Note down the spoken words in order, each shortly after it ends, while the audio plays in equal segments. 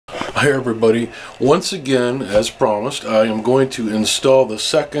Hi everybody. Once again, as promised, I am going to install the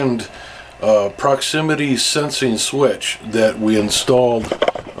second proximity sensing switch that we installed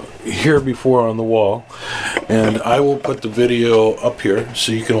here before on the wall, and I will put the video up here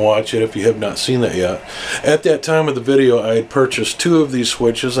so you can watch it if you have not seen that yet. At that time of the video, I had purchased 2 of these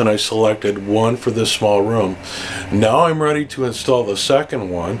switches and I selected one for this small room. Now I'm ready to install the second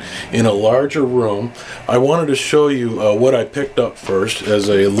one in a larger room. I wanted to show you what I picked up first as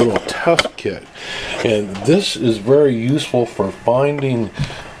a little test kit, and this is very useful for finding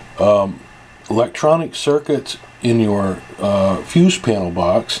electronic circuits in your fuse panel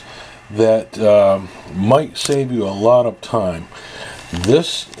box that might save you a lot of time.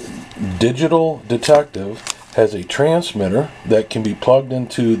 This digital detective has a transmitter that can be plugged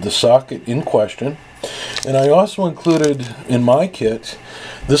into the socket in question, and I also included in my kit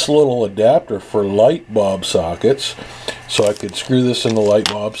this little adapter for light bulb sockets, so I could screw this in the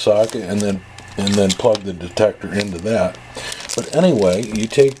light bulb socket and then plug the detector into that. But anyway, you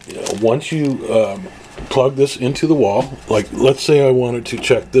take, once you plug this into the wall, like let's say I wanted to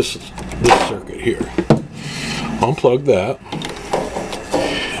check this circuit here, unplug that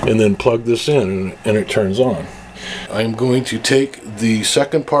and then plug this in and it turns on. I'm going to take the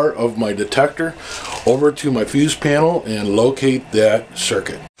second part of my detector over to my fuse panel and locate that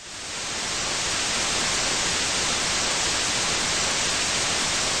circuit.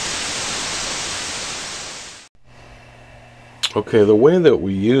 Okay, the way that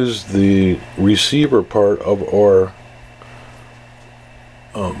we use the receiver part of our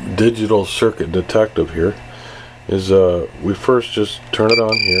digital circuit detective here is we first just turn it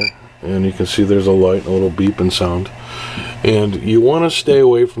on here, and you can see there's a light, a little beeping sound, and you want to stay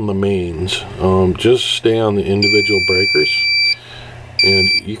away from the mains. Just stay on the individual breakers, and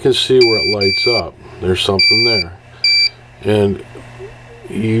you can see where it lights up. There's something there, and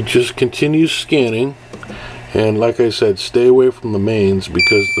you just continue scanning. And like I said, stay away from the mains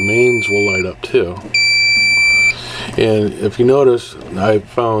because the mains will light up too. And if you notice, I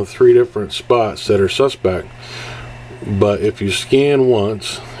found 3 different spots that are suspect. But if you scan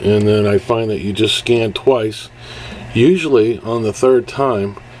once, and then I find that you just scan twice, usually on the 3rd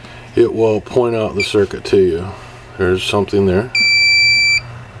time, it will point out the circuit to you. There's something there.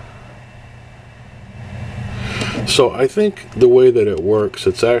 So I think the way that it works,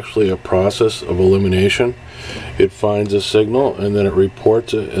 it's actually a process of elimination. It finds a signal and then it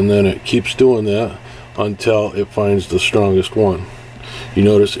reports it, and then it keeps doing that until it finds the strongest one. You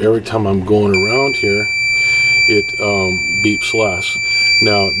notice every time I'm going around here, it beeps less.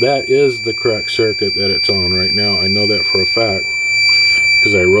 Now that is the correct circuit that it's on right now. I know that for a fact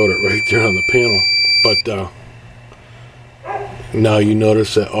because I wrote it right there on the panel. But now you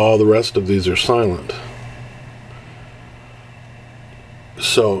notice that all the rest of these are silent.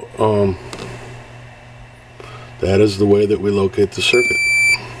 So that is the way that we locate the circuit.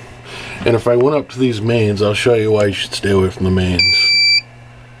 And if I went up to these mains, I'll show you why you should stay away from the mains.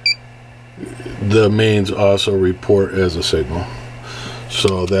 The mains also report as a signal.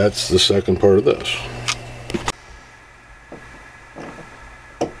 So that's the second part of this.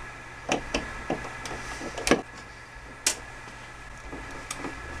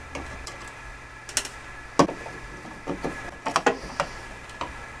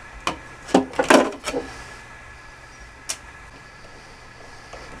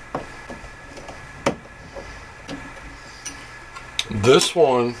 This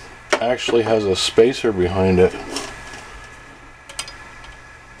one actually has a spacer behind it.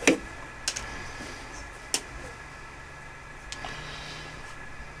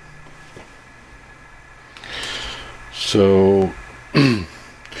 So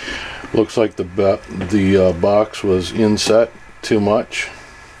looks like the box was inset too much,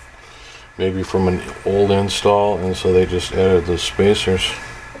 maybe from an old install, and so they just added the spacers.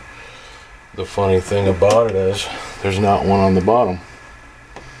 The funny thing about it is there's not one on the bottom.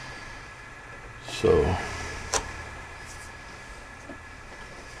 So,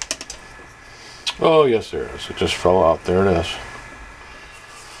 oh yes there is. It just fell out. There it is.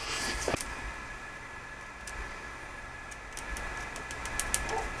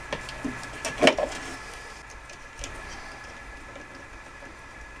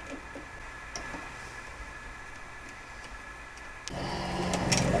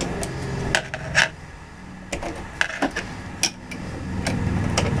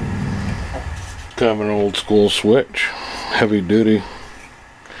 Kind of an old school switch, heavy duty.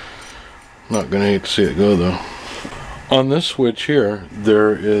 Not gonna hate to see it go though. On this switch here,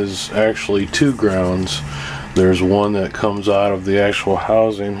 there is actually 2 grounds. There's one that comes out of the actual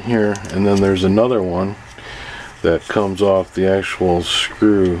housing here, and then there's another one that comes off the actual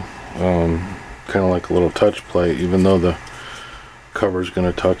screw kind of like a little touch plate, even though the cover is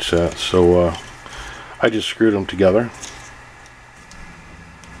going to touch that. So I just screwed them together.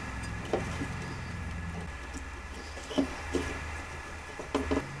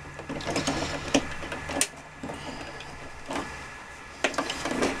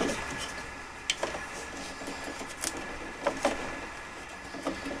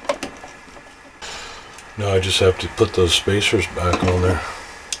 Now I just have to put those spacers back on there.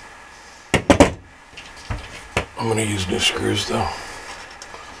 I'm going to use new screws though.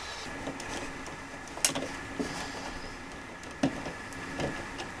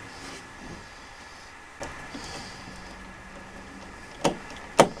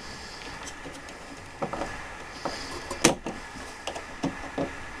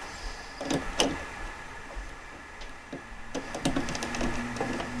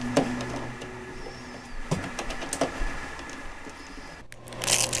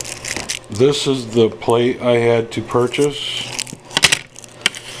 This is the plate I had to purchase.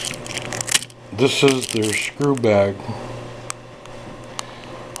 This is their screw bag.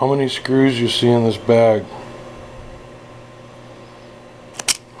 How many screws you see in this bag?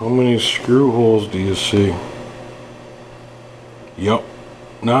 How many screw holes do you see? Yep.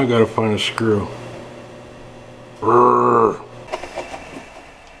 Now I gotta find a screw. Brrr.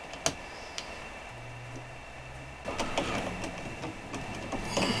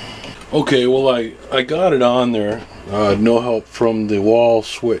 Okay, well I got it on there. No help from the wall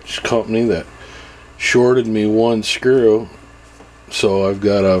switch company that shorted me one screw. So I've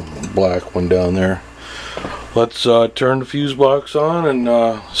got a black one down there. Let's turn the fuse box on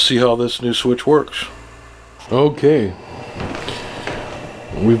and see how this new switch works. Okay.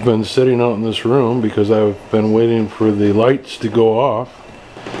 We've been sitting out in this room because I've been waiting for the lights to go off.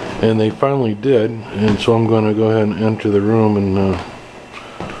 And they finally did. And so I'm going to go ahead and enter the room and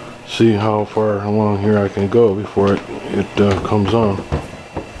see how far along here I can go before it comes on.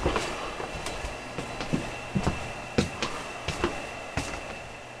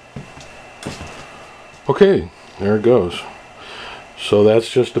 Okay, there it goes. So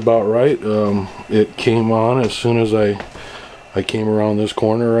that's just about right. It came on as soon as I came around this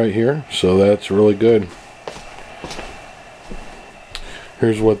corner right here, so that's really good.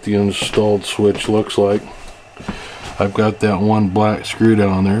 Here's what the installed switch looks like. I've got that one black screw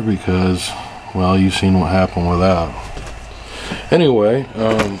down there because, well, you've seen what happened with that. Anyway,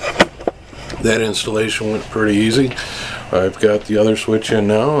 that installation went pretty easy. I've got the other switch in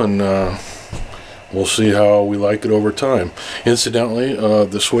now, and we'll see how we like it over time. Incidentally,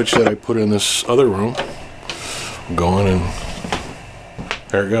 the switch that I put in this other room, I'm going, and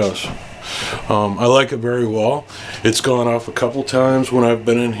there it goes. I like it very well. It's gone off a couple times when I've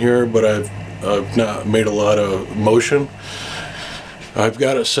been in here, but I've not made a lot of motion. I've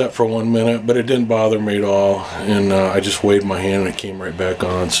got it set for 1 minute, but it didn't bother me at all, and I just waved my hand and it came right back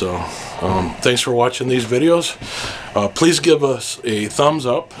on. So thanks for watching these videos. Please give us a thumbs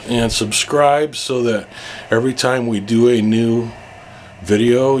up and subscribe so that every time we do a new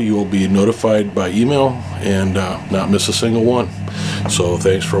video you will be notified by email and not miss a single one. So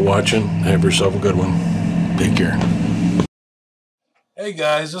thanks for watching. Have yourself a good one. Take care. Hey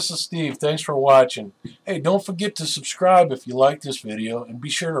guys, this is Steve. Thanks for watching. Hey, don't forget to subscribe if you like this video, and be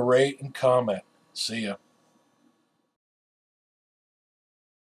sure to rate and comment. See ya.